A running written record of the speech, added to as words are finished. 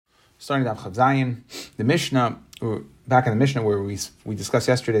starting at Chav Zayin, the Mishnah, back in the Mishnah where we discussed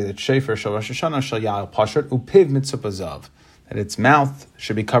yesterday that Shefer shel Rosh Hashanah shel Ya'al Pashat upiv mitzupazav, that its mouth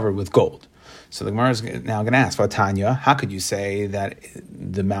should be covered with gold. So the Gemara is now going to ask, Vatanya, how could you say that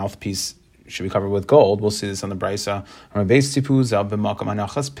the mouthpiece should be covered with gold? We'll see this on the Brisa.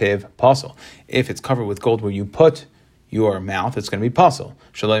 If it's covered with gold where you put your mouth, it's going to be pasul.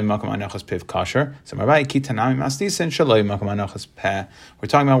 We're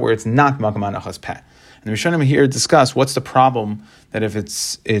talking about where it's not makam anachas peh. And the Rishonim here discuss what's the problem that if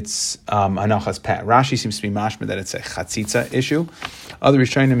it's anachas peh. Rashi seems to be mashma that it's a chatzitza issue. Other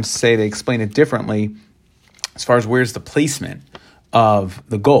Rishonim say they explain it differently as far as where's the placement of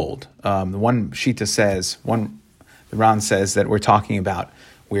the gold. The one Shita says, the Ran says that we're talking about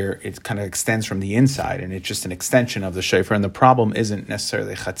where it kind of extends from the inside, and it's just an extension of the shofar. And the problem isn't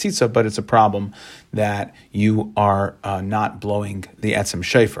necessarily chatzitza, but it's a problem that you are not blowing the etzem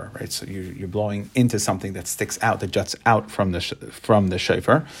shofar, right? So you're blowing into something that sticks out, that juts out from the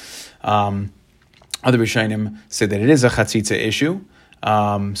shofar. Other Rishonim say that it is a chatzitza issue.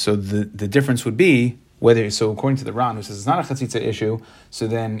 So the difference would be whether, so according to the Ran, who says it's not a chatzitza issue, so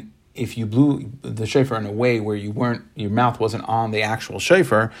then if you blew the shofar in a way where your mouth wasn't on the actual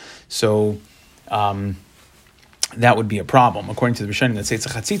shofar, so that would be a problem. According to the Rishonim that say it's a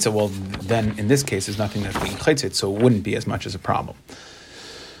chatzitza, well, then in this case, there's nothing that's being chatzit, so it wouldn't be as much as a problem.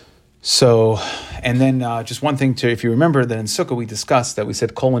 So, and then just one thing if you remember that in Sukkah we discussed that we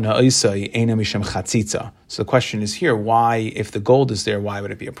said kolon ha'isai eina mishem chatzitza. So the question is here, why, if the gold is there, why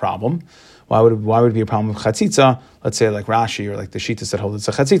would it be a problem? Why would it be a problem with chatzitza? Let's say like Rashi or like the Shitas that hold it's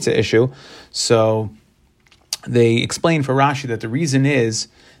a chatzitza issue. So they explain for Rashi that the reason is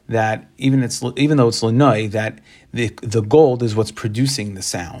that even though it's lanoi, that the gold is what's producing the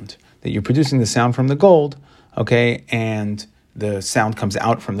sound. That you're producing the sound from the gold, okay, and the sound comes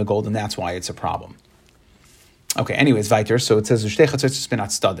out from the gold, and that's why it's a problem. Okay, anyways, weiter. So it says, so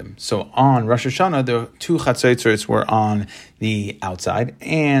on Rosh Hashanah, the two chatzotzos were on the outside,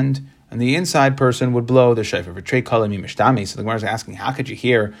 and the inside person would blow the shofar. So the Gemara is asking, how could you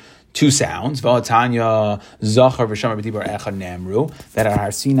hear two sounds? That at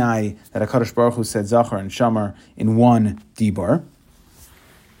Har Sinai, that HaKadosh Baruch Hu said Zachar and Shamar in one dibur.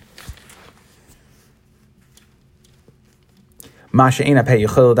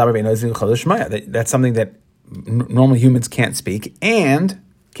 That's something that normal humans can't speak and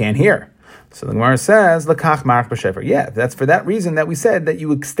can't hear. So the Gemara says, "Lakach marach b'shofar." Yeah, that's for that reason that we said that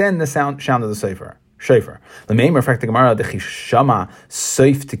you extend the sound of the shofar. The main reflect the Gemara dechishama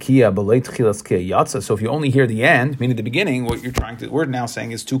seif tekiya b'lei tchilas kiya yatsa. So if you only hear the end, meaning the beginning, we're now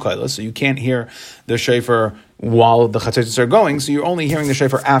saying is two kailas, so you can't hear the shofar while the chatzotzos are going. So you're only hearing the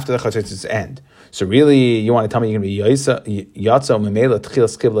shofar after the chatzotzos end. So really, you want to tell me you're going to be yatsa memela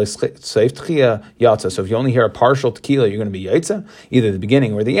tchilas kiya seif tekiya yatsa. So if you only hear a partial tekiya, you're going to be yatsa, either the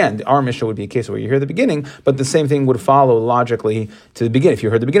beginning or the end. Our Mishnah would be a case where you hear the beginning, but the same thing would follow logically to the beginning. If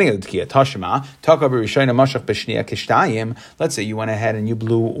you heard the beginning of the tekiya, tashma takab. Let's say you went ahead and you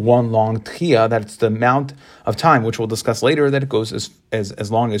blew one long tchiyah, that's the amount of time, which we'll discuss later, that it goes as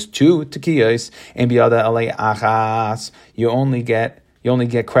long as two tchiyahs, and biyada alei achas, you only get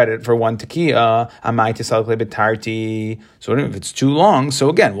credit for one tekiah. So if it's too long, so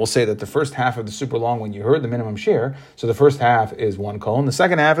again, we'll say that the first half of the super long, when you heard the minimum share, so the first half is one kol, and the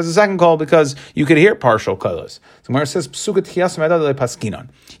second half is a second kol because you could hear partial kolos. So Gemara says,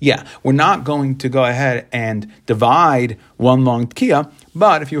 yeah, we're not going to go ahead and divide one long tekiah,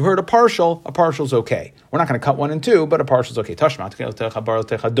 but if you heard a partial's okay. We're not going to cut one in two, but a partial's okay.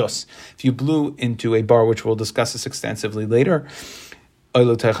 If you blew into a bar, which we'll discuss this extensively later,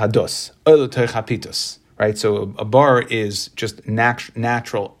 right? So a bar is just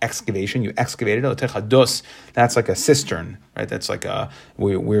natural excavation. You excavate it. That's like a cistern, right? That's like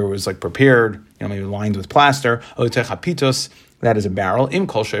where it was like prepared, maybe lined with plaster. That is a barrel. Im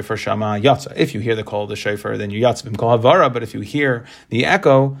kol shofar shama yatsa. If you hear the call of the shofar, then you yatsa. Im kol havara. But if you hear the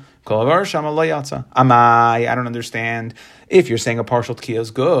echo, kol havara shama lo yatsa. Amai, I don't understand. If you're saying a partial tekiah is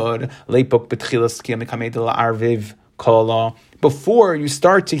good, leipok betchilas tekiah mikamei de la'arviv kola. Before you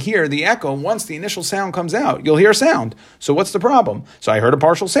start to hear the echo, once the initial sound comes out, you'll hear sound. So what's the problem? So I heard a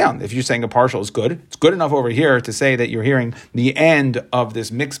partial sound. If you're saying a partial is good, it's good enough over here to say that you're hearing the end of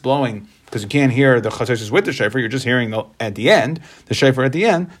this mixed blowing, because you can't hear the chatzos with the shofar, you're just hearing the shofar at the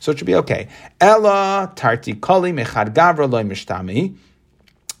end, so it should be okay. Ella tarti kali mechad gavra loy mishtami.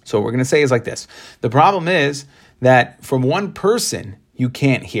 So what we're going to say is like this. The problem is that from one person, you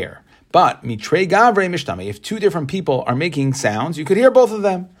can't hear. But mitrei gavrei mishtami, if two different people are making sounds, you could hear both of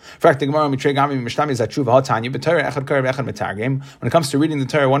them. When it comes to reading the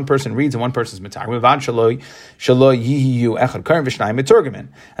Torah, one person reads and one person is metargim.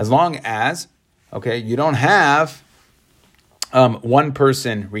 As long as, okay, you don't have one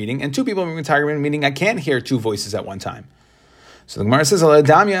person reading and two people metargim, meaning I can't hear two voices at one time. So the Gemara says,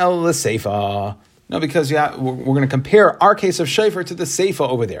 no, because we're going to compare our case of Shofar to the Seifa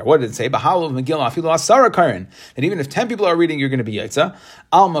over there. What did it say? That even if 10 people are reading, you're going to be Yaitza.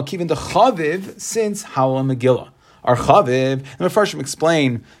 Alma kivin the Chaviv since Hawal Megillah. Our Chaviv, and the Mefarshim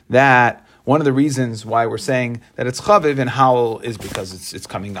explain that one of the reasons why we're saying that it's Chaviv and Hawal is because it's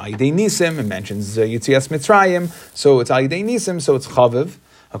coming Ayidei Nisim. It mentions Yitzias Mitzrayim, so it's Ayidei Nisim, so it's Chaviv.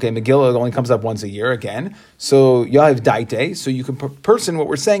 Okay, Megillah only comes up once a year again. So Yahav Daite. So you can person. What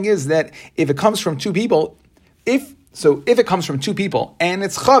we're saying is that if it comes from two people, if it comes from two people and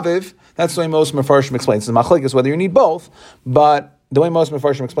it's chaviv, that's the way most Mefarshim explains. The machlek is whether you need both, but the way most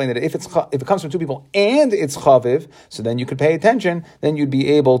Mefarshim explain that if it comes from two people and it's chaviv, so then you could pay attention. Then you'd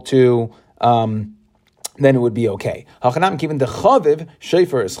be able to. Then it would be okay. Hachanam given the chaviv,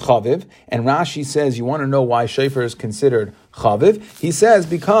 shofar is chaviv, and Rashi says you want to know why shofar is considered chaviv. He says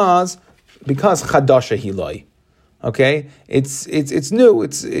because chadasha hiloi. Okay, it's new.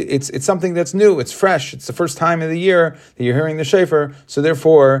 It's something that's new. It's fresh. It's the first time of the year that you're hearing the shofar. So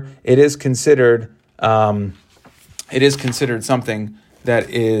therefore, it is considered something that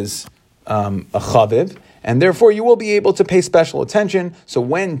is a chaviv. And therefore, you will be able to pay special attention. So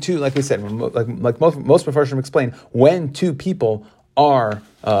when two, like we said, like most Mefarshim explain, when two people are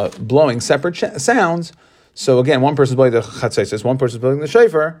blowing separate sounds, so again, one person's blowing the chatzaisis, one person's blowing the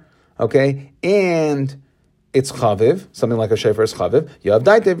shofar, okay, and it's chaviv, something like a shofar is chaviv, yav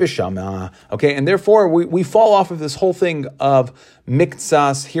daite v'shama, okay, and therefore we fall off of this whole thing of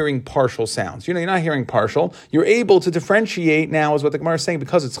miktsas, hearing partial sounds. You're not hearing partial. You're able to differentiate now, is what the Gemara is saying,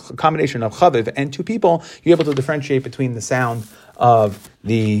 because it's a combination of chaviv and two people, you're able to differentiate between the sound of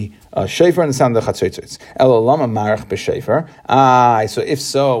the shofar and the sound of the chatzaitzos. Elalama marich b'shofar. So if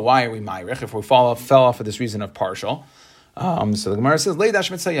so, why are we marich? If we fell off for this reason of partial. So the Gemara says, "Leidash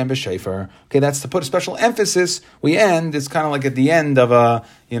mitzayem b'shofar." Okay, that's to put a special emphasis. We end. It's kind of like at the end of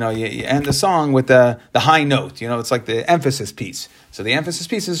you end the song with the high note. It's like the emphasis piece. So the emphasis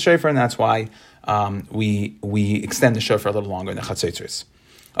piece is shofar, and that's why we extend the shofar a little longer in the chatzaitzos.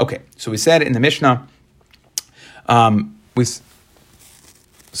 Okay, so we said in the Mishnah,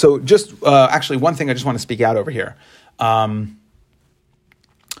 So just actually one thing I just want to speak out over here. So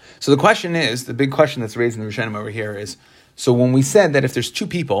the question is, the big question that's raised in the Rishonim over here is, so when we said that if there's two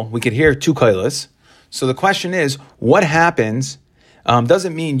people, we could hear two koilos. So the question is, what happens? Does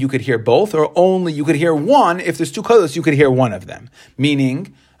it mean you could hear both, or only you could hear one? If there's two koilos, you could hear one of them.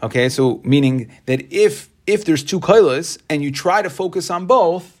 Meaning that if there's two koilos and you try to focus on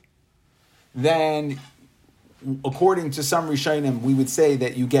both, then according to some Rishonim, we would say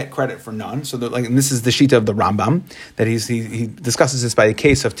that you get credit for none. So, and this is the shita of the Rambam, that he discusses this by a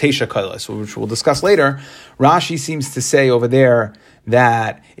case of Teisha Koilos, which we'll discuss later. Rashi seems to say over there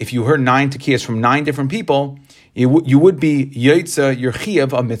that if you heard 9 tekiyas from 9 different people, you would be Yoitza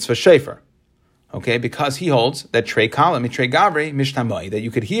Yerchiyav a mitzvah shofar. Okay, because he holds that Trei Kala, Mitrei Gavre, Mishtamai, that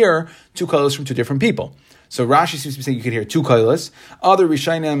you could hear 2 koilos from 2 different people. So Rashi seems to be saying you could hear 2 koilos. Other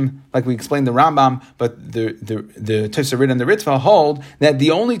Rishonim, like we explained the Rambam, but the Tosafot and the Ritva hold that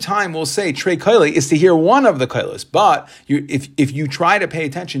the only time we'll say Trei Koili is to hear one of the koilos. But if you try to pay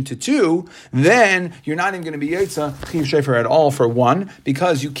attention to 2, then you're not even going to be Yotza Chiv Shofar at all for 1,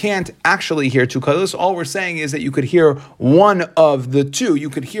 because you can't actually hear 2 koilos. All we're saying is that you could hear one of the 2. You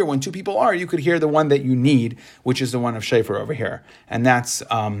could hear when 2 people are, you could hear the one that you need, which is the one of Shofar over here. And that's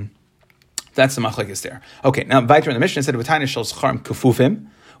the machlekes there. Okay, now Vayter in the Mishnah said v'tainis shel zcharim kufufim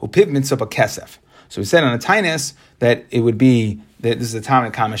upiv mitzvah kesef. So we said on a tainis that it would be that this is a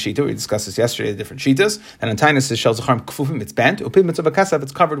Talmud Kama shita. We discussed this yesterday, the different shitas. And on tainis is shel zcharim kufufim, it's bent. Upiv mitzvah kesef,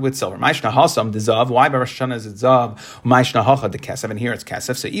 it's covered with silver. Ma'ishna hasam the zav. Why by Rosh Hashanah is it zav? Ma'ishna hacha the kesef, and here it's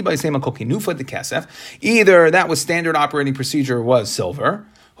kesef. So iba yisema kol kinufa the kesef. Either that was standard operating procedure was silver.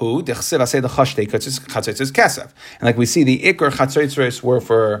 And like we see, the ikar chatzaitzos were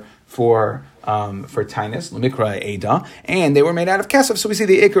for tainis, lemikra eda, and they were made out of kesef. So we see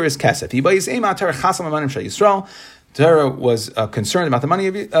the ikar is kesef. Torah was concerned about the money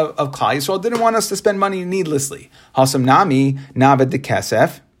of Klal Yisrael, didn't want us to spend money needlessly. Hasam nami navad the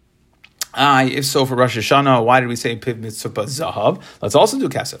kesef. If so, for Rosh Hashanah, why did we say piv mitzvah zahav? Let's also do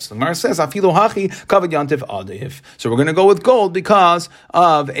kesef. So the Gemara says afilu hachi kavod yantiv adiv. So we're going to go with gold because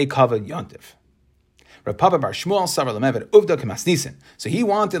of a kavod yantiv. Rav Papa bar Shmuel savar lemevet uvda kemasnisin. So he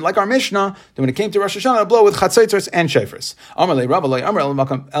wanted, like our Mishnah, that when it came to Rosh Hashanah, to blow with chatzaitzers and shofars. Amar le Rabba le Amar el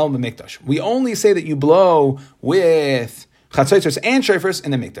Mikdash. We only say that you blow with chatzaitzers and shofars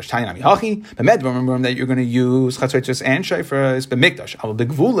in the mikdash. Tainami hachi. B'med, remember that you're going to use chatzaitzers and shofars b'mikdash. Aval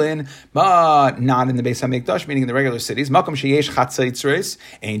b'gvulin, but not in the Beis HaMikdash, meaning in the regular cities. Makom sheyesh chatzaitzers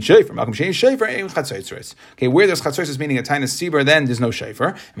and shofar. Makom sheyesh shofar and chatzaitzers. Okay, where there's chatzaitzers, meaning a tainas tzibur, then there's no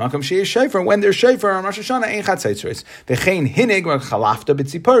shofar. Makom sheyesh shofar, when there's shofar on Rosh Hashanah, and chatzaitzers. V'chein hinig Rav Chalafta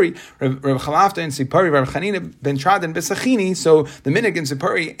b'tzipari. Rav Chalafta and Tzipari, Rav Chanina ben Tradan b'sachini. So the minig in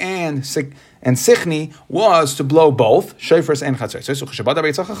Tzipari and Sichni was to blow both shofars and chatzaitzers. So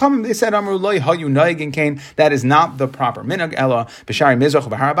they said, Amru loy hayu noigin kain. That is not the proper minhag. Ella b'shari mizrach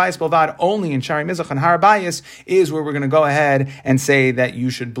v'har habayis b'lvad. Only in shari mizrach and har habayis is where we're going to go ahead and say that you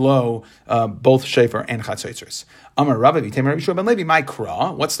should blow both shofar and chatzaitzers. Amar Rabbi V'Temer Yishua ben Levi, my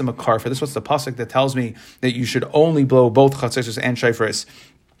kra. What's the makar for this? What's the pasuk that tells me that you should only blow both chatzaitzers and shofars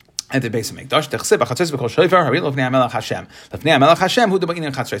at the Beis HaMikdash? Techsib chatzaitzes v'kol shofar hari l'fnei HaMelech Hashem. L'fnei HaMelech Hashem hu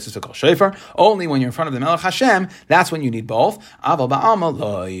d'ba'inin chatzaitzes v'kol shofar. Only when you're in front of the Melech Hashem, that's when you need both. Aval ba'alma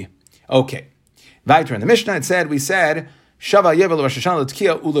loy. Okay. Weiter in the Mishnah, we said Shava Yovel Rosh Hashanah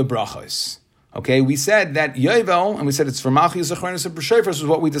l'tkiya ule brachos. Okay, we said that Yovel, and we said it's for Malchus Zechronis and Shofars, is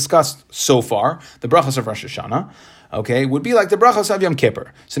what we discussed so far, the brachos of Rosh Hashanah. Okay, would be like the brachos of Yom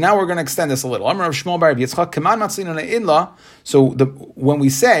Kippur. So now we're going to extend this a little. Amar of Shmuel bar Yitzchak Kaman Matzlina Inla. So when we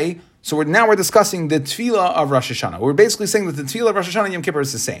say, we're discussing the tefillah of Rosh Hashanah. We're basically saying that the tefillah of Rosh Hashanah and Yom Kippur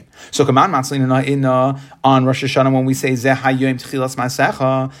is the same. So Kaman Matzlina on Rosh Hashanah when we say Zeh Hayom Tchilas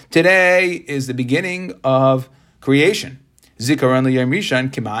Masecha, today is the beginning of creation. Zikaron l'Yom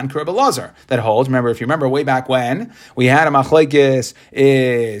Rishon Kiman K'Reb Elazar. That holds. Remember, if you remember way back when we had a machlekes,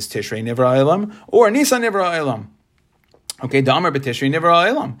 is Tishrei Nivra Elam or Nisan Nivra Elam. Okay, Damar b'Tishrei Nivra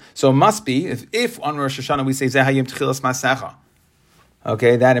Elam. So it must be if on Rosh Hashanah we say Zeh Hayom Tchilas Masecha.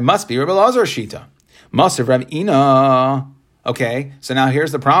 Okay, that it must be Reb Elazar Shita. Masav Rav Ina. Okay, so now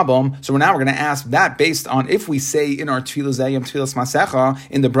here's the problem. So now we're going to ask that based on if we say in our Tfilah Zayim Tfilas Masecha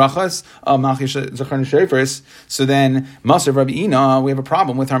in the brachas of Malchus Zechron Shofars, so then Masav Rav Ina, we have a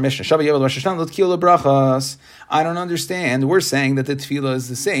problem with our Mishnah. Shabbat Yovel Rosh Hashanah L'Tkil Brachas. I don't understand. We're saying that the tefillah is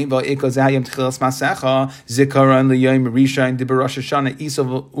the same. But Zikaron l'Yom Rishon Dibur Rosh Hashanah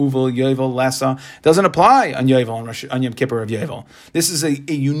Isav Uvel Yovel Lesa doesn't apply on Yovel on Yom Kippur of Yovel. This is a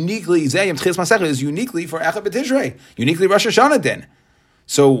uniquely Zayim Tchilas Masecha is uniquely for Echad B'Tishrei, uniquely Rosh Hashanah din.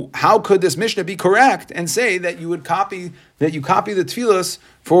 So how could this Mishnah be correct and say that you copy the tefillahs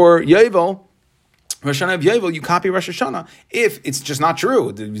for Yovel? Rosh Hashanah of Yovel, you copy Rosh Hashanah. If it's just not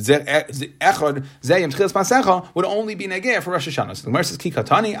true, the Echad Zayim Tchilas Masecha would only be negeh for Rosh Hashanah. So the Gemara says, Ki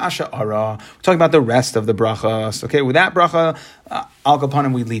Katani Asha Ara. We're talking about the rest of the brachas. Okay, with that bracha, Al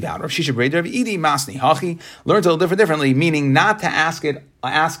Kapanim we leave out. Rav Shisha Brei Rav Idi Masni Hachi learns a little differently, meaning not to ask a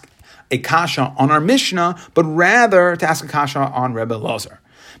kasha on our Mishnah, but rather to ask a kasha on Rebbe Elazar.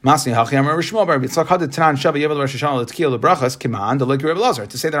 Masni Hachi Amar Rishmol Bar Yitzchak Had Tanan Shabbat Yovel Rosh Hashanah L'Tkiyah L'Brachas Kiman the like Rebbe Elazar,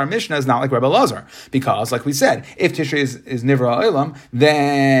 to say that our Mishnah is not like Rebbe Elazar, because like we said, if Tishrei is Nivra Olam,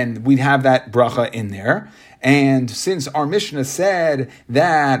 then we'd have that bracha in there. And since our Mishnah said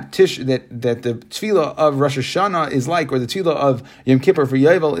that the tefillah of Rosh Hashanah is like, or the tefillah of Yom Kippur for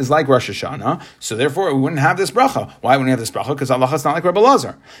Yovel is like Rosh Hashanah, so therefore we wouldn't have this bracha. Why wouldn't we have this bracha? Because Allah is not like Rebbe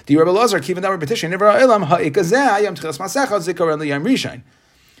Elazar. The Rebbe Elazar kivin that repetition Nivra Olam ha'ikazeh Yom Tchilas Masecha Zikaron l'Yom Rishon.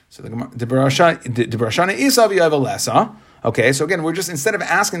 So the Barashana Isav Yovel Lesa. Okay, so again, we're just, instead of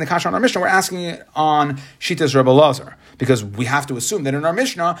asking the kasha on our Mishnah, we're asking it on Shitas Rebbe Elazar, because we have to assume that in our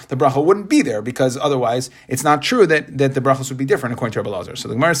Mishnah, the bracha wouldn't be there, because otherwise it's not true that the brachas would be different according to Rebbe Elazar. So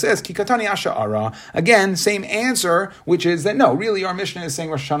the Gemara says, Ki Katani Asha Ara. Again, same answer, which is that no, really our Mishnah is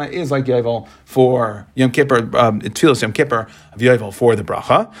saying Rosh Hashanah is like Yovel for Yom Kippur, Tfilas Yom Kippur of Yovel for the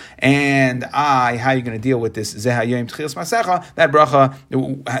bracha. And how are you going to deal with this Zeha Yom Tchilas Masecha? That bracha,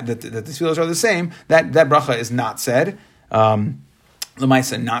 that the Tfilas are the same, that bracha is not said.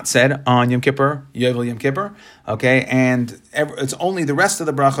 L'maisa not said on Yom Kippur, Yovel Yom Kippur, okay, and it's only the rest of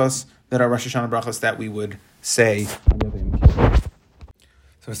the brachos that are Rosh Hashanah brachos that we would say on Yovel Yom Kippur.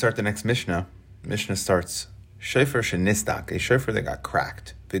 So we start the next Mishnah. Mishnah starts, Shofar shenistak, a shofar that got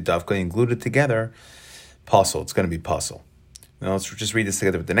cracked, v'davka, and glued it together, puzzle, it's going to be puzzle. Now let's just read this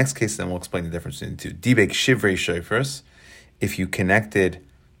together with the next case, then we'll explain the difference between the two. Dibek shivrei shofars, if you connected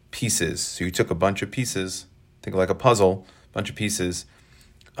pieces, so you took a bunch of pieces, think like a puzzle, bunch of pieces,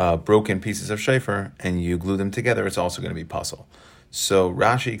 broken pieces of shofar, and you glue them together, it's also going to be puzzle. So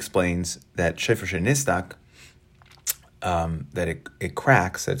Rashi explains that shofar shenistak, that it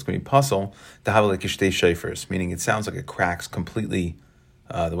cracks, that it's going to be puzzle, meaning it sounds like it cracks completely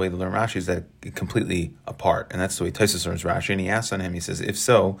the way to learn Rashi is that it completely apart, and that's the way Tosfos learns Rashi. And he asks on him, he says, if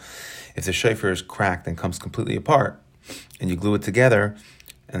so, if the shofar is cracked and comes completely apart, and you glue it together,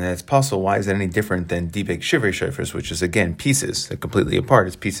 and then it's possible, why is it any different than dibek shivrei shofars, which is again pieces, they're completely apart,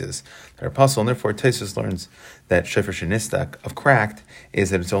 it's pieces that are possible, and therefore Tosfos learns that shofar shenistak of cracked is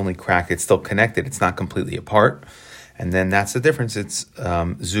that it's only cracked, it's still connected, it's not completely apart. And then that's the difference. It's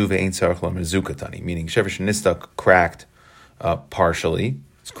zu ve'ein tzarich lo mezukatani, meaning shofar shenistak cracked partially.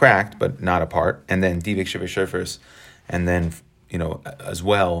 It's cracked but not apart. And then dibek shivrei shofars, and then as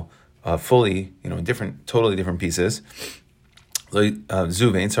well fully in totally different pieces. Zu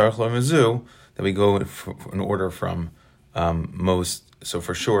ve'ein tzarich lo mezu, that we go in order from most. So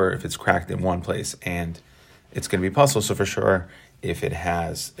for sure, if it's cracked in one place and it's going to be possible. So for sure, if it's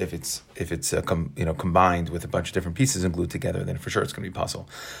combined with a bunch of different pieces and glued together, then for sure it's going to be possible.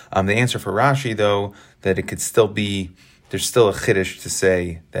 The answer for Rashi, though, that it could still be, there's still a chiddush to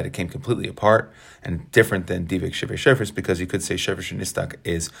say that it came completely apart and different than dibek shivrei shofars, because you could say shofar shenistak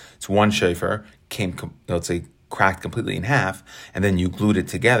it's one shofar came, let's say, cracked completely in half, and then you glued it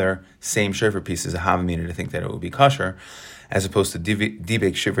together, same shofar pieces, a havamina to think that it would be kosher, as opposed to dibek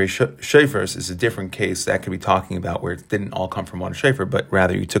shivrei shofars is a different case that could be talking about where it didn't all come from one shofar, but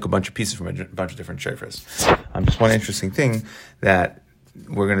rather you took a bunch of pieces from a bunch of different shofars. Just one interesting thing that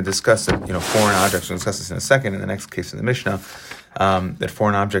we're going to discuss, foreign objects, we'll discuss this in a second in the next case in the Mishnah, that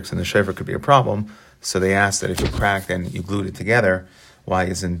foreign objects in the shofar could be a problem. So they asked that if you cracked and you glued it together, why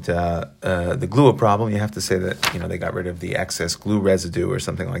isn't the glue a problem? You have to say that they got rid of the excess glue residue or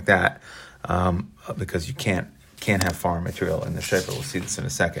something like that, because you can't have foreign material in the shofar. We'll see this in a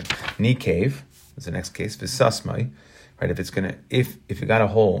second. Nikev is the next case. V'sasmai, right? If you got a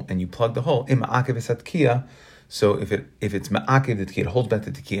hole and you plug the hole, im ma'akev esatkia. So if it's ma'akev the tkiya, it holds back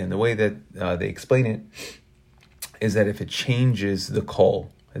the tkiya. And the way that they explain it is that if it changes the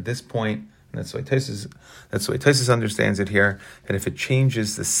kol at this point, and that's the way Tosfos understands it here, that if it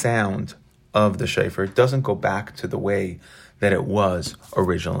changes the sound of the shofar, it doesn't go back to the way that it was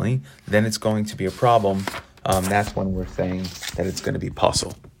originally, then it's going to be a problem. That's when we're saying that it's going to be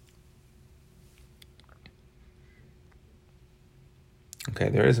possible. Okay,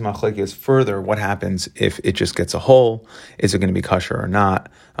 there is a machlekes further. What happens if it just gets a hole? Is it going to be kosher or not?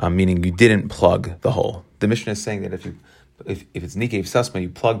 Meaning you didn't plug the hole. The Mishnah is saying that if it's nikev sasma, you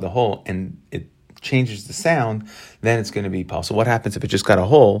plug the hole and it changes the sound, then it's going to be possible. What happens if it just got a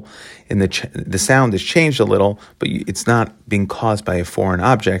hole and the sound is changed a little, but it's not being caused by a foreign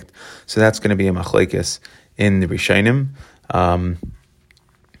object? So that's going to be a machlekes in the Rishonim, and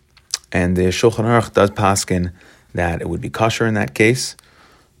the Shulchan Aruch does paskin that it would be kosher in that case.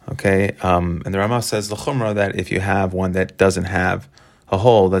 Okay, and the Rama says l'chumra that if you have one that doesn't have a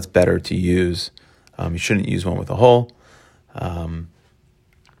hole, that's better to use. You shouldn't use one with a hole. Fine.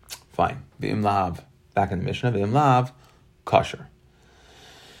 V'im lav, back in the Mishnah, v'im lav, kosher.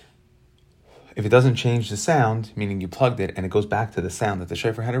 If it doesn't change the sound, meaning you plugged it and it goes back to the sound that the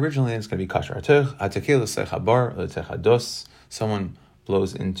shofar had originally, then it's going to be kosher. Someone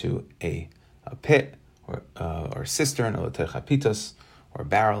blows into a pit or cistern, or a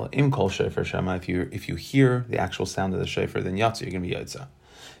barrel, im kol shofar shama. If you hear the actual sound of the shofar, then yatsa, you're going to be yatsa.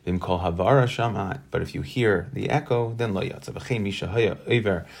 Im kol havara shama. But if you hear the echo, then lo yatsa. V'chein misha haya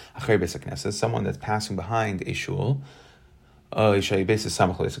over achrei beis hakneses, someone that's passing behind a shul, or next to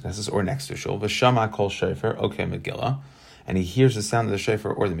shul, v'shama kol shofar, okay, Megillah, and he hears the sound of the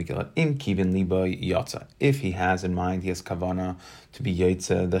shofar or the Megillah, im kivin liba yatsa. If he has in mind, he has kavana to be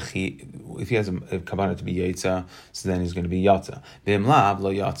yatsa, if he has a kavana to be yatsa, so then he's going to be yatsa. V'im lav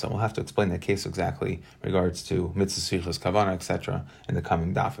lo yatsa. We'll have to explain that case exactly in regards to mitzvah sichos kavana, etc. in the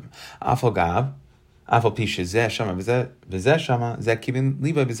coming dafim. Afal gav. Afal pishe zeh shama v'zeh shama zeh kivin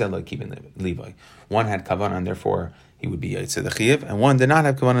liba v'zeh lo kivin liba. One had kavana and therefore he would be yotze the chiyuv, and one did not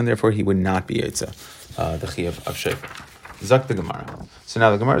have kavanah, and therefore he would not be yotze the chiyuv of shofar. Zak the Gemara. So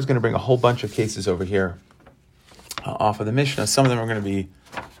now the Gemara is going to bring a whole bunch of cases over here off of the Mishnah. Some of them are going to be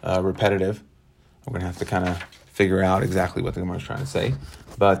repetitive. We're going to have to kind of figure out exactly what the Gemara is trying to say.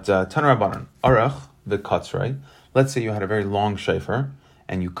 But Tan Rabbanan, Arach the Katzrai. Let's say you had a very long shofar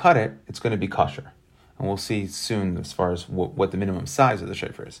and you cut it, it's going to be kosher. And we'll see soon as far as what the minimum size of the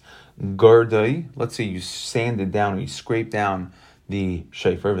shofar is. Gardai, let's say you sanded down or you scraped down the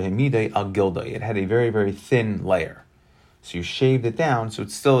shofar. V'hemidei al gildai, it had a very, very thin layer. So you shaved it down, so it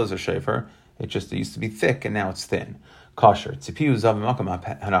still is a shofar. It used to be thick and now it's thin. Kosher. Tzipiu zav makam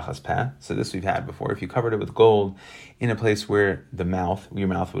hanachas peh. So this we've had before. If you covered it with gold in a place where your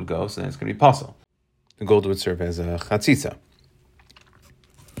mouth would go, so then it's going to be possible. The gold would serve as a chatzitza.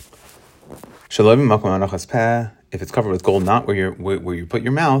 if it's covered with gold, not where you put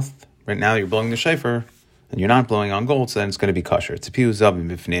your mouth. Right now you're blowing the shofar, and you're not blowing on gold, so then it's going to be kosher. It's a piu zav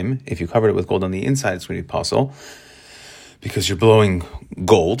bifnim. If you covered it with gold on the inside, it's going to be pasul, because you're blowing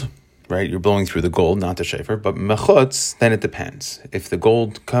gold, right? You're blowing through the gold, not the shofar. But mechutz, then it depends. If the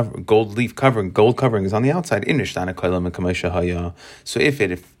gold covering is on the outside, so if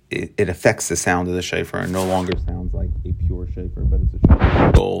it affects the sound of the shofar and no longer sounds like a pure shofar, but it's a shofar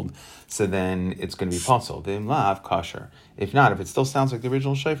of gold, so then it's going to be pasul. V'im lav kosher. If not, if it still sounds like the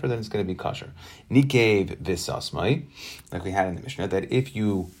original shofar, then it's going to be kosher. Nikev visasmai, like we had in the Mishnah, that if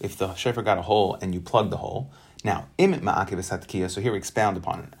the shofar got a hole and you plug the hole. Now, im ma'akev v'satkiya, so here we expound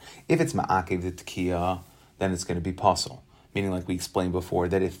upon it. If it's ma'akev v'tkiya, then it's going to be pasul. Meaning, like we explained before,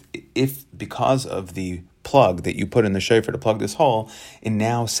 that if because of the plug that you put in the shofar to plug this hole, it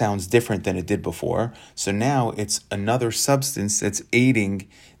now sounds different than it did before. So now it's another substance that's aiding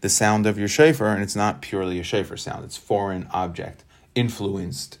the sound of your shofar, and it's not purely a shofar sound. It's foreign object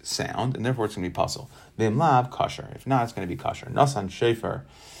influenced sound, and therefore it's going to be pasul. V'im lav kosher. If not, it's going to be kosher. Nasan shofar,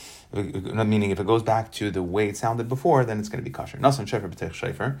 meaning if it goes back to the way it sounded before, then it's going to be kosher. Nasan shofar b'tech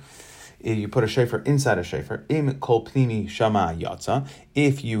shofar. You put a shofar inside a shofar. Im kol pnimi shama yatsa.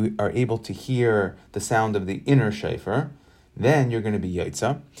 If you are able to hear the sound of the inner shofar, then you're going to be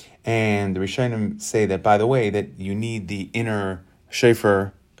yatsa. And the Rishonim say that, by the way, that you need the inner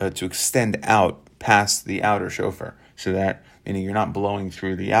shofar to extend out past the outer shofar, so that, meaning you're not blowing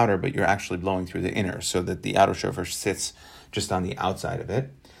through the outer, but you're actually blowing through the inner, so that the outer shofar sits just on the outside of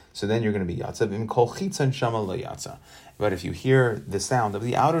it. So then you're going to be yatsa. Im kol chitzon shama lo yatsa. But if you hear the sound of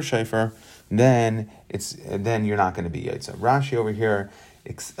the outer shofar, then you're not going to be yatsa. Rashi over here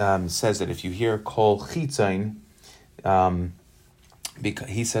says that if you hear kol chitzon, because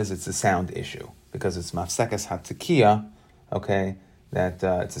he says it's a sound issue because it's mafsekas hatzakiya. Okay, that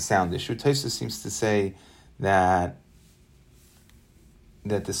it's a sound issue. Tosfos seems to say that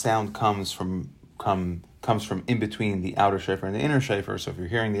the sound comes from in between the outer shofar and the inner shofar. So if you're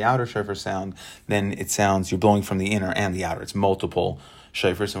hearing the outer shofar sound, then it sounds you're blowing from the inner and the outer. It's multiple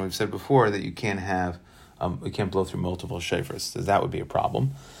shofars, and we've said before that you can't blow through multiple shofars, so that would be a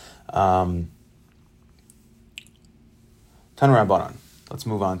problem. Tanu Rabbanan. Let's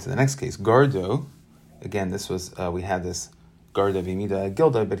move on to the next case. Gardo. Again, this was we had this Garda v'mida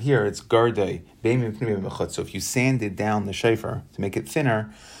gilda, but here it's Garda. So if you sanded down the shofar to make it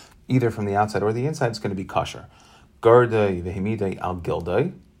thinner, either from the outside or the inside, it's going to be kosher. Gardai v'himidai al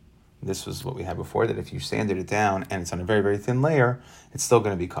gildai. This was what we had before, that if you sanded it down and it's on a very, very thin layer, it's still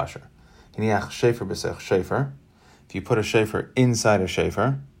going to be kosher. Hiniach shefer b'sech shefer. If you put a shefer inside a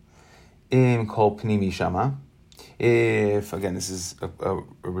shefer, im kol pnimi shama. If, again, this is a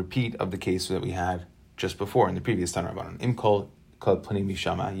repeat of the case that we had just before in the previous Tanu Rabbanan. Im kol pnimi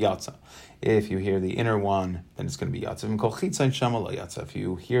shama yatsa. If you hear the inner one, then it's going to be yatsa. Im kol chitzon shama lo yatsa. If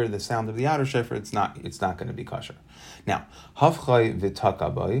you hear the sound of the outer shefer, it's not going to be kosher. Now, havchay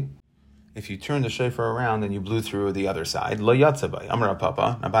v'takabai. If you turn the shofar around and you blew through the other side, lo yatzabai, amar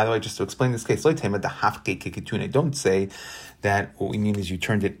papa. Now, by the way, just to explain this case, don't say that what we mean is you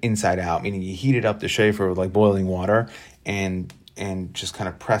turned it inside out, meaning you heated up the shofar with like boiling water and just kind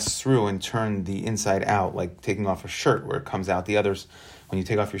of press through and turn the inside out, like taking off a shirt where it comes out the others. When you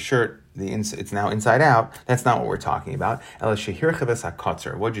take off your shirt, it's now inside out. That's not what we're talking about.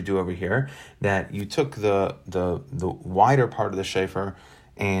 What'd you do over here? That you took the wider part of the shofar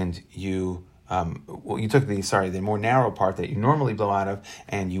and you took the more narrow part that you normally blow out of,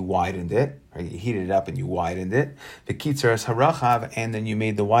 and you widened it, or you heated it up and you widened it. The kitzaras harachav, and then you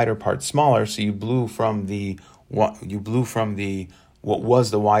made the wider part smaller, so you blew from what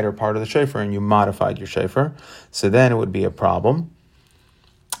was the wider part of the shofar, and you modified your shofar. So then it would be a problem.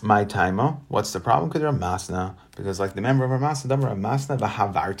 My taima, what's the problem? Because like the member of Ramasna,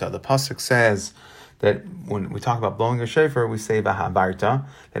 the pasuk says that when we talk about blowing a shofar, we say v'havarta,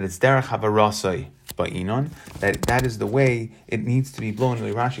 that it's derech havarasai ba'inon, that is the way it needs to be blown.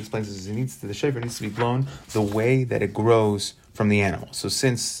 The Rashi explains this: the shofar needs to be blown the way that it grows from the animal. So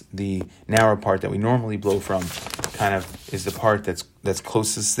since the narrow part that we normally blow from kind of is the part that's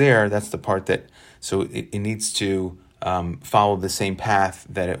closest there, that's the part that, so it needs to follow the same path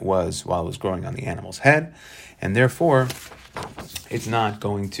that it was while it was growing on the animal's head, and therefore it's not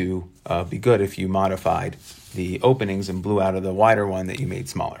going to be good if you modified the openings and blew out of the wider one that you made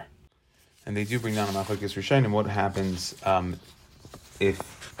smaller. And they do bring down a machlokes rishonim what happens if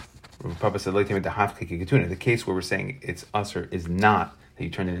Papa said the case where we're saying it's usher is not that you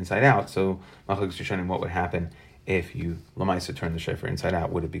turn it inside out. So machlokes rishonim, what would happen if you lamaisa turn the shofar inside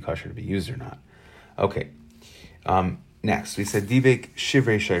out? Would it be kosher to be used or not? Okay. Next, we said dibek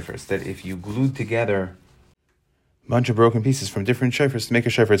shivrei shofars, that if you glued together bunch of broken pieces from different shofars to make a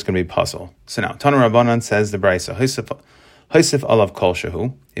shofar, it's going to be puzzle. So now, Tanu Rabbanan says the Brisa, Haisif alav kol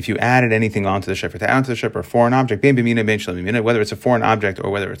shehu. If you added anything onto the shofar, to add onto the shofar a foreign object, whether it's a foreign object or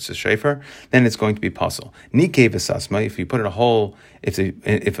whether it's a shofar, then it's going to be puzzle. Nikei v'sasma. If you put in a hole, if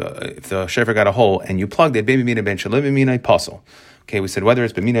the shofar got a hole and you plugged it, puzzle. Okay, we said whether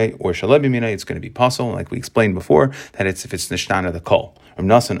it's b'minai or shalai b'minai, it's going to be puzzle. Like we explained before, that if it's nishtana the kol. Rav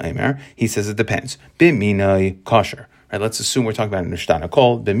Nasan Aimer, he says it depends. B'minai kosher. Right, let's assume we're talking about an nishtana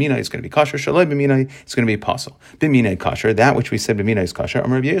kol. B'minai is going to be kosher. Shalai b'minai is going to be puzzle. B'minai kosher. That which we said b'minai is kosher.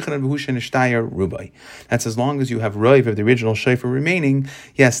 That's as long as you have roiv of the original shofar remaining.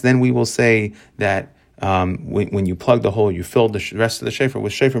 Yes, then we will say that. When you plug the hole, you fill the rest of the shofar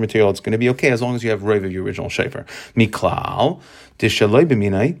with shofar material, it's going to be okay as long as you have roiv of your original shofar. Miklal, dishaloi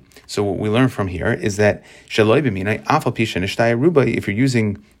b'minai. So what we learn from here is that shaloi b'minai afal pisha nishtaya rubai. If you're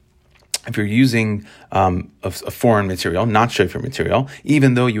using a foreign material, not shofar material,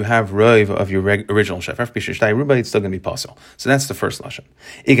 even though you have roiv of your original shofar, pisha nishtaya rubai, it's still going to be possible. So that's the first lashon.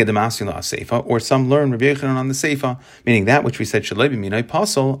 Iga demasi la seifa, or some learn Rabbi Yochanan on the seifa, meaning that which we said shaloi b'minai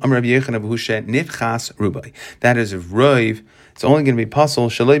pasul. Rabbi Yochanan v'hushet nifchas rubai. That is if roiv, it's only going to be pasul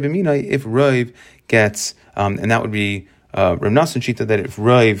shaloi b'minai if roiv gets, and that would be Rav Nasan Shita, that if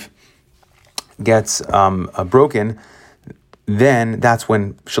roiv gets broken, then that's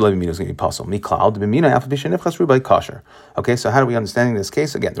when shaloi b'minai is going to be possible. Miklal b'minai afal pisha nifchas rubai kosher. Okay, so how do we understand this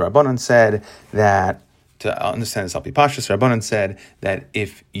case? Again, the Rabbanan said that, to understand this, Al Pi Pashtus, Rabbanan said that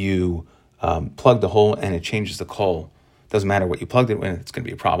if you plug the hole and it changes the kol, doesn't matter what you plugged it in, it's going to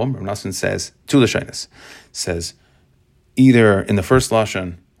be a problem. Rav Nasan says, two lashonos, says either in the first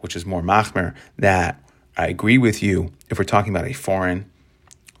lashon, which is more machmer, that I agree with you if we're talking about a foreign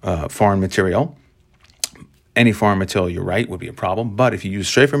material. Any foreign material, you're right, would be a problem. But if you use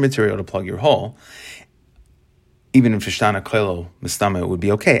shofar material to plug your hole, even if Fishtana Klelo Mistama, it would be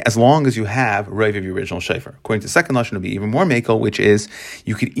okay, as long as you have roiv of your original shofar. According to the second lashon, it would be even more makel, which is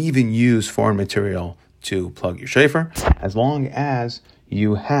you could even use foreign material to plug your shofar, as long as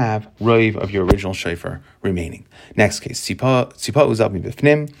you have roiv of your original shofar remaining. Next case, tzipa uzab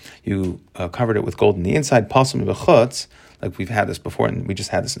mibifnim, you covered it with gold on the inside, pasul mibachutz, like we've had this before, and we just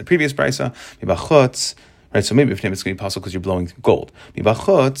had this in the previous brisa, mibachutz. Right, so maybe if it's going to be possible because you're blowing gold. If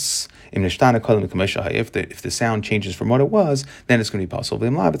the sound changes from what it was, then it's going to be possible.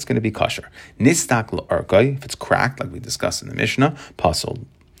 It's going to be kosher. Nistak l'arkai, if it's cracked, like we discussed in the Mishnah, possible.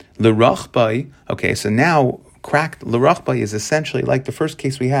 L'rachbai, okay, so now cracked l'rachbai is essentially like the first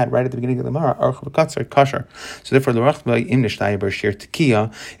case we had right at the beginning of the Gemara, arch v'katzar, kosher. So therefore, l'rachbai im nishtaya b'shir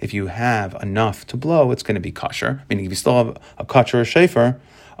tekiya, if you have enough to blow, it's going to be kosher. Meaning, if you still have a kosher or shofar,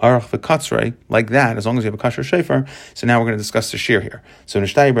 arach v'katzrei, like that, as long as you have a kosher shofar. So now we're going to discuss the shear here. So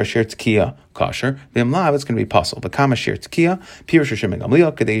nishtaya b'shir tekiya kosher, v'imlav, it's going to be possible. V'kama shir tekiya, pirush Shimon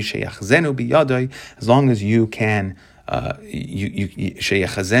Gamliel, kadei sheyachzenu biyadai, as long as you can. You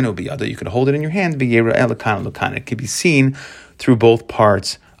can hold it in your hand. It can be seen through both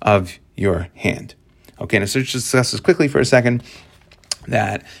parts of your hand. Okay, now so let's just discuss this quickly for a second.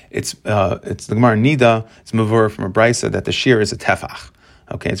 That it's the Gemara Nida, it's Mavur from a Brisa, that the shear is a tefach.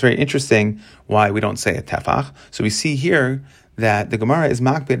 Okay, it's very interesting why we don't say a tefach. So we see here that the Gemara is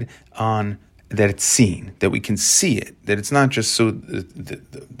makbid on that it's seen, that we can see it, that it's not just so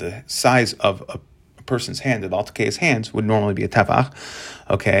the size of a person's hand, the Baltake's hands would normally be a tefach,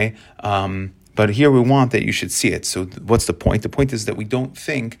 okay? But here we want that you should see it. So what's the point? The point is that we don't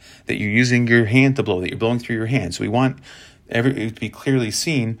think that you're using your hand to blow, that you're blowing through your hand. So we want it to be clearly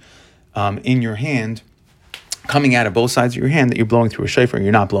seen in your hand, coming out of both sides of your hand, that you're blowing through a shofar and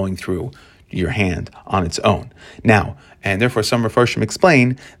you're not blowing through your hand on its own. Now, and therefore some Mefarshim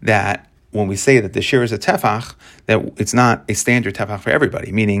explain that when we say that the shear is a tefach, that it's not a standard tefach for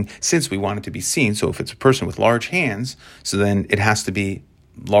everybody, meaning since we want it to be seen, so if it's a person with large hands, so then it has to be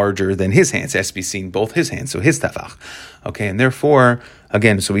larger than his hands. It has to be seen both his hands, so his tefach. Okay, and therefore,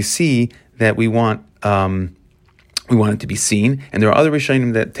 again, so we see that we want it to be seen, and there are other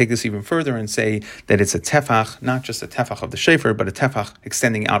Rishonim that take this even further and say that it's a tefach, not just a tefach of the shofar, but a tefach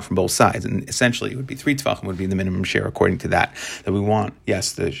extending out from both sides, and essentially it would be 3 tefachim would be the minimum shear according to that. That we want,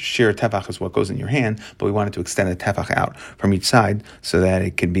 yes, the shear tefach is what goes in your hand, but we want it to extend the tefach out from each side so that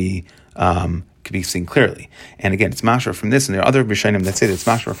it could be seen clearly. And again, it's mashra from this, and there are other Rishonim that say that it's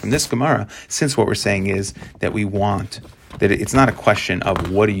mashra from this Gemara, since what we're saying is that we want that it's not a question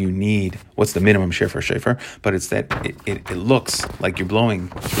of what do you need, what's the minimum shear for a shofar, but it's that it looks like you're blowing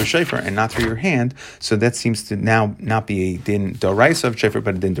through a shofar and not through your hand, so that seems to now not be a din d'oraisa of shofar,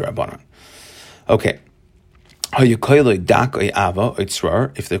 but a din d'rabbanan. Okay, If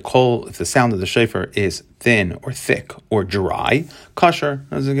the sound of the shofar is thin or thick or dry, kosher.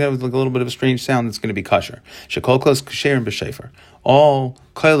 With a little bit of a strange sound, it's going to be kosher. All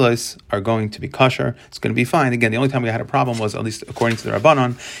kolos are going to be kosher. It's going to be fine. Again, the only time we had a problem was, at least according to the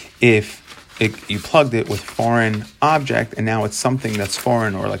Rabbanon, if you plugged it with foreign object, and now it's something that's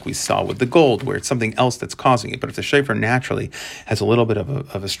foreign, or like we saw with the gold, where it's something else that's causing it. But if the shofar naturally has a little bit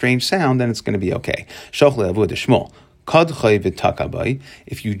of a strange sound, then it's going to be okay.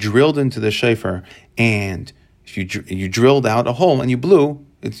 If you drilled into the shofar and if you drilled out a hole and you blew,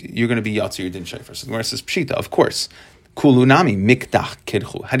 you're going to be Yatzer Yudin shofar. So the Gemara says Pshita, of course. Kulunami miktach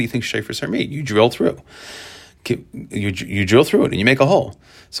kidchu. How do you think shofars are made? You drill through. You drill through it and you make a hole.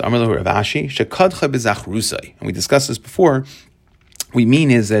 So Amar lahu Rav Ashi shekadcha bezach rusai. And we discussed this before. We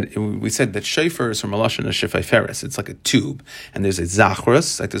mean is that we said that shofar is from a lashon of shefayferes. It's like a tube, and there's a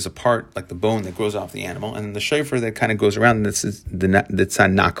zachrus, like there's a part like the bone that grows off the animal, and the shofar that kind of goes around. And this is the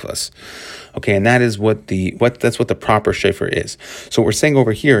nakvas. Okay, and that is that's what the proper shofar is. So what we're saying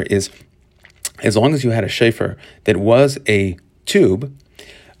over here is, as long as you had a shofar that was a tube,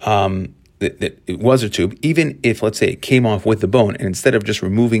 that it was a tube, even if, let's say, it came off with the bone, and instead of just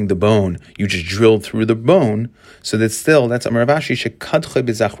removing the bone, you just drilled through the bone, so that's Amar Rav Ashi, shekadcha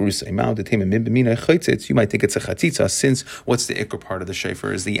bezach rusay. You might think it's a chatzitza, since what's the ikar part of the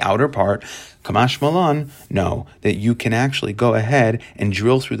shofar is the outer part. Kamash malan, no, that you can actually go ahead and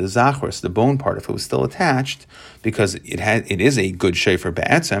drill through the zachrus, the bone part, if it was still attached, because it is a good shofar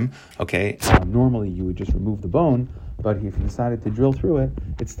ba'atzem. Okay, normally you would just remove the bone, but if you decided to drill through it,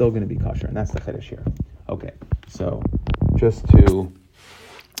 it's still going to be kosher, and that's the chiddush here. Okay, so just to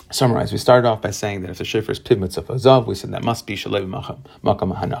summarize, we started off by saying that if the shofar is piv mitzvah zav, we said that must be shalev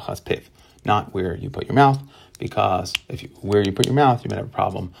makam hanachas piv, not where you put your mouth, because where you put your mouth, you might have a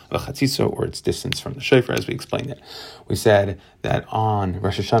problem of a chatzitza, or its distance from the shofar, as we explained it. We said that on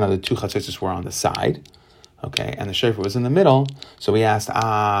Rosh Hashanah, the two chatzitzos were on the side. Okay, and the shofar was in the middle, so we asked,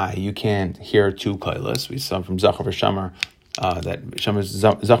 you can't hear two koilos. We saw from Zachar v'Shamar that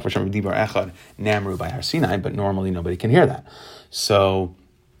Zachar v'Shamar Dibar Echad Namru by Har Sinai, but normally nobody can hear that. So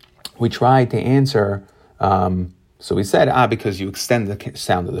we tried to answer, so we said, because you extend the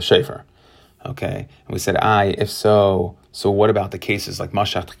sound of the shofar. Okay, and we said, if so what about the cases like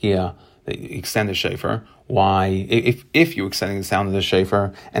Mashach Tchiyah, that you extend the shofar? Why, if you're extending the sound of the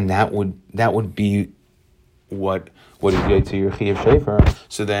shofar, and that would be what is yet to your chiyuv shofar?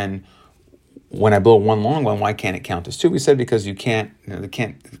 So then, when I blow one long one, why can't it count as two? We said because they can't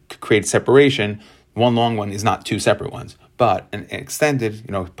create separation. One long one is not two separate ones, but an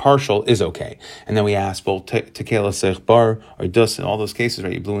extended, partial is okay. And then we asked, well, tekela sech bar or dus, in all those cases,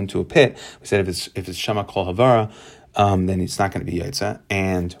 right? You blew into a pit. We said if it's shama kol havara, then it's not going to be yaitza.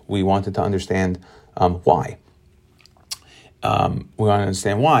 And we wanted to understand why. We want to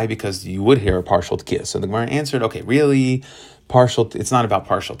understand why, because you would hear a partial tkiyah. So the Gemara answered, okay, really, it's not about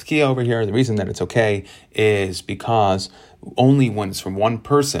partial tkiyah over here. The reason that it's okay is because only when it's from one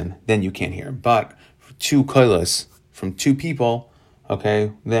person, then you can't hear. But two koilos from two people,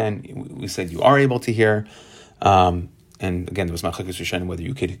 okay, then we said you are able to hear. And again, there was machlokes rishonim whether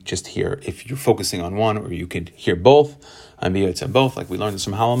you could just hear if you're focusing on one, or you could hear both. And it's both, like we learned this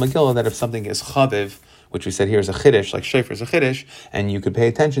from Halal Megillah, that if something is chaviv, which we said here is a chiddush, like shofar is a chiddush, and you could pay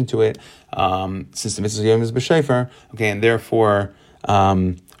attention to it, since the mitzvah yom is b'shofar, okay, and therefore,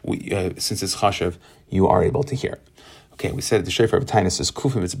 since it's chashav, you are able to hear. Okay, we said the shofar of Tainus is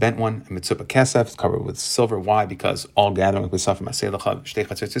kufim, it's a bent one, and mitzvah kesef, it's covered with silver. Why? Because all gathering with safim aseilachav shtei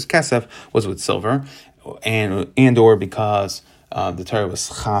chatzitzos kesef was with silver, and or because the Torah was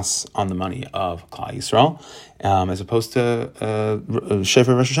chas on the money of Klal Yisrael, as opposed to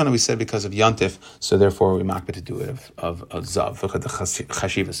Shofar Rosh Hashanah, we said because of Yantif, so therefore we makbid to do it of Zav, the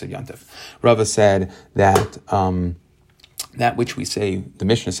Chashivas of Yantif. Rava said that that which we say, the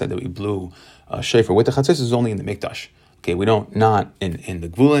Mishnah said that we blew Shofar with the Chatzis is only in the Mikdash. Okay, we don't, not in the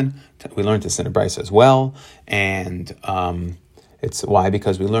Gvulin. We learned this in the Brisa as well, and it's why,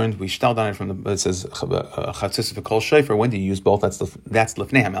 because we shtaled on it from it says chatzis v'kol shofar. When do you use both? That's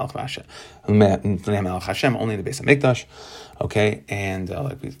lifnei hamelech Hashem, only in the Beis Hamikdash. Okay, and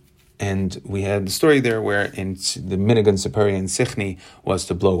we had the story there where in the Minigan Superior in Sichni was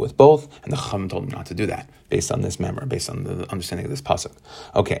to blow with both, and the Chacham told him not to do that based on this memory, based on the understanding of this pasuk.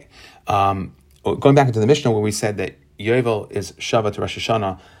 Okay, going back into the Mishnah where we said that Yovel is Shabbat Rosh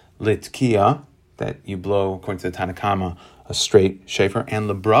Hashanah Litkiya, that you blow according to the Tanakama a straight shofar, and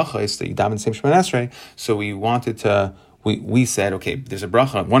lebracha is that you daven the same Shemoneh Esrei. So we wanted to. We said, okay, there's a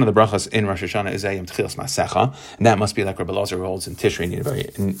bracha. One of the brachas in Rosh Hashanah is Ayam Tchilas Masecha, and that must be like Rabbi Elazar holds in Tishrei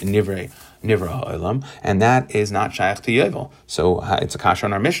Nivrei nivra ha'olam, and that is not shaykh to yovel. So it's a kasha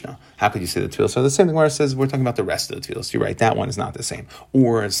on our Mishnah. How could you say the tefillos are the same? The Gemara says we're talking about the rest of the tefillos. You're right, that one is not the same.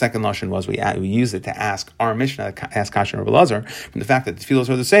 Or the second lashon was we used it to ask our Mishnah, ask kasha on Rabbi Elazar, from the fact that the tefillos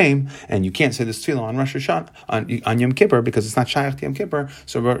are the same, and you can't say this tefillah on Rosh Hashanah, on Yom Kippur, because it's not shaykh to Yom Kippur,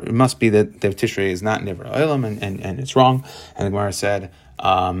 so it must be that the Tishrei is not nivra ha'olam, and it's wrong. And the Gemara said,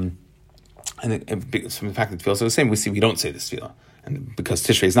 from the fact that the tefillos are the same, we don't say this tefillah, and because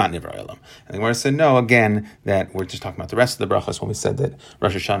Tishrei is not Nivra Olam. And the Gemara said, no, again, that we're just talking about the rest of the brachas when we said that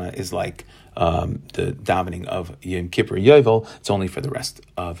Rosh Hashanah is like the davening of Yom Kippur Yovel. It's only for the rest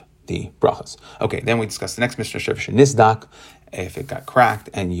of the brachas. Okay, then we discussed the next Mishnah, Shefer Nisdak. If it got cracked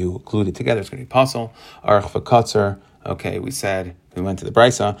and you glued it together, it's going to be pasul. Arach v'katzer. Okay, we went to the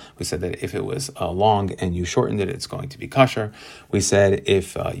Brisa. We said that if it was long and you shortened it, it's going to be kosher. We said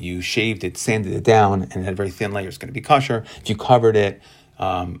if you shaved it, sanded it down, and had a very thin layer, it's going to be kosher. If you covered it,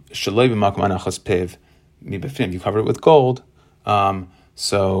 shaloi b'makom anachas piv mibafnim, you covered it with gold. From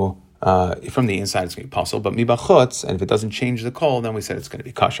the inside, it's going to be pasul, but mibachutz, and if it doesn't change the kol, then we said it's going to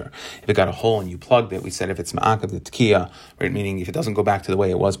be kosher. If it got a hole and you plugged it, we said if it's ma'akav the tkiya, right, meaning if it doesn't go back to the way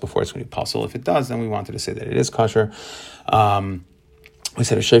it was before, it's going to be pasul. If it does, then we wanted to say that it is kosher. We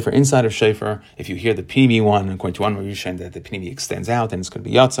said a shofar inside of shofar. If you hear the pinimi one, according to one Rishon, that the pinimi extends out, then it's going to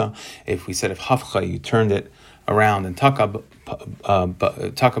be yatsa. If we said if hafcha, you turned it around and takaba,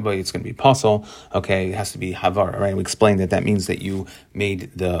 it's going to be pasul. Okay, it has to be havar. Right? We explained that means that you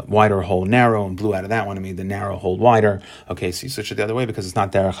made the wider hole narrow and blew out of that one and made the narrow hole wider. Okay, so you switch it the other way because it's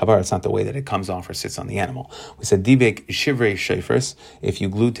not derech havar. It's not the way that it comes off or sits on the animal. We said dibek shivrei shofars. If you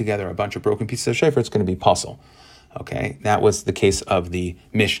glued together a bunch of broken pieces of shofar, it's going to be pasul. Okay, that was the case of the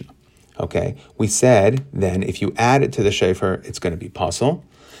Mishnah. Okay, we said then if you add it to the shofar, it's going to be pasul.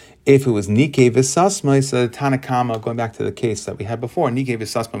 If it was Nikeh V'Sasma, so the Tanakama, going back to the case that we had before, Nikeh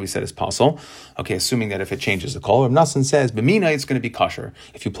V'Sasma we said is pasul. Okay, assuming that if it changes the kol. Rav Nassan says, B'mina, it's going to be kosher.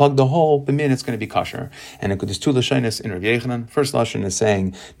 If you plug the hole, B'min, it's going to be kosher. And there's two lashonos in Rav Yechanan. First lashon is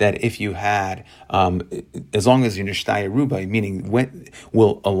saying that if you had, as long as you nishtaya rubai, meaning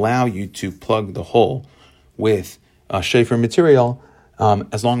will allow you to plug the hole with shofar material,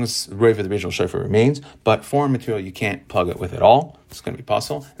 as long as the rove of the original shofar remains, but foreign material you can't plug it with at all. It's going to be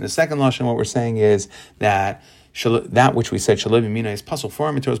pasul. And the second lashon, what we're saying is that that which we said shaloi b'mina is pasul,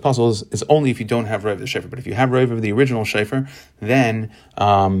 foreign material is pasul, is only if you don't have rove of the shofar. But if you have rove of the original shofar, then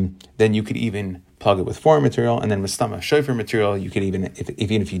you could even plug it with foreign material, and then with stomach shofar material, you could even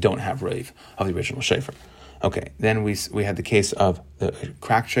if you don't have rove of the original shofar. Okay, then we had the case of the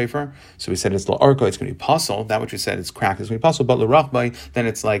cracked shofar. So we said it's la'arko, it's going to be pasul. That which we said is cracked is going to be pasul. But l'rachbai, then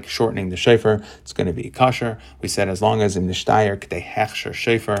it's like shortening the shofar. It's going to be kosher. We said as long as in nishtayir k'dei hechsher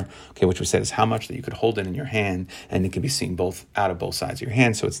shofar, okay, which we said is how much that you could hold it in your hand, and it can be seen out of both sides of your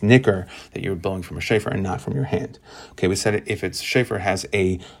hand. So it's nicker that you're blowing from a shofar and not from your hand. Okay, we said if its shofar has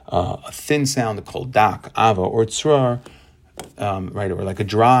a thin sound called dak, ava, or tzrar, right, or like a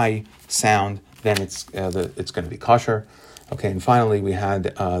dry sound, then it's going to be kosher. Okay, and finally we had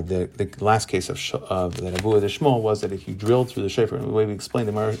the last case of the Nebuah de Shmuel was that if you drilled through the shofar, and the way we explained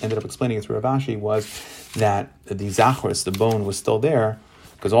it, ended up explaining it through Rav Ashi, was that the zachris, the bone, was still there,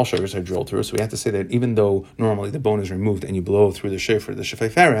 because all shofars are drilled through. So we have to say that even though normally the bone is removed and you blow through the shofar, the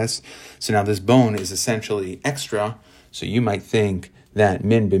shofeferes, so now this bone is essentially extra. So you might think that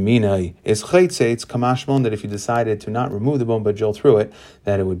min b'minai is chaytzeitz kamashmon, that if you decided to not remove the bone but drill through it,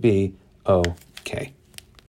 that it would be okay.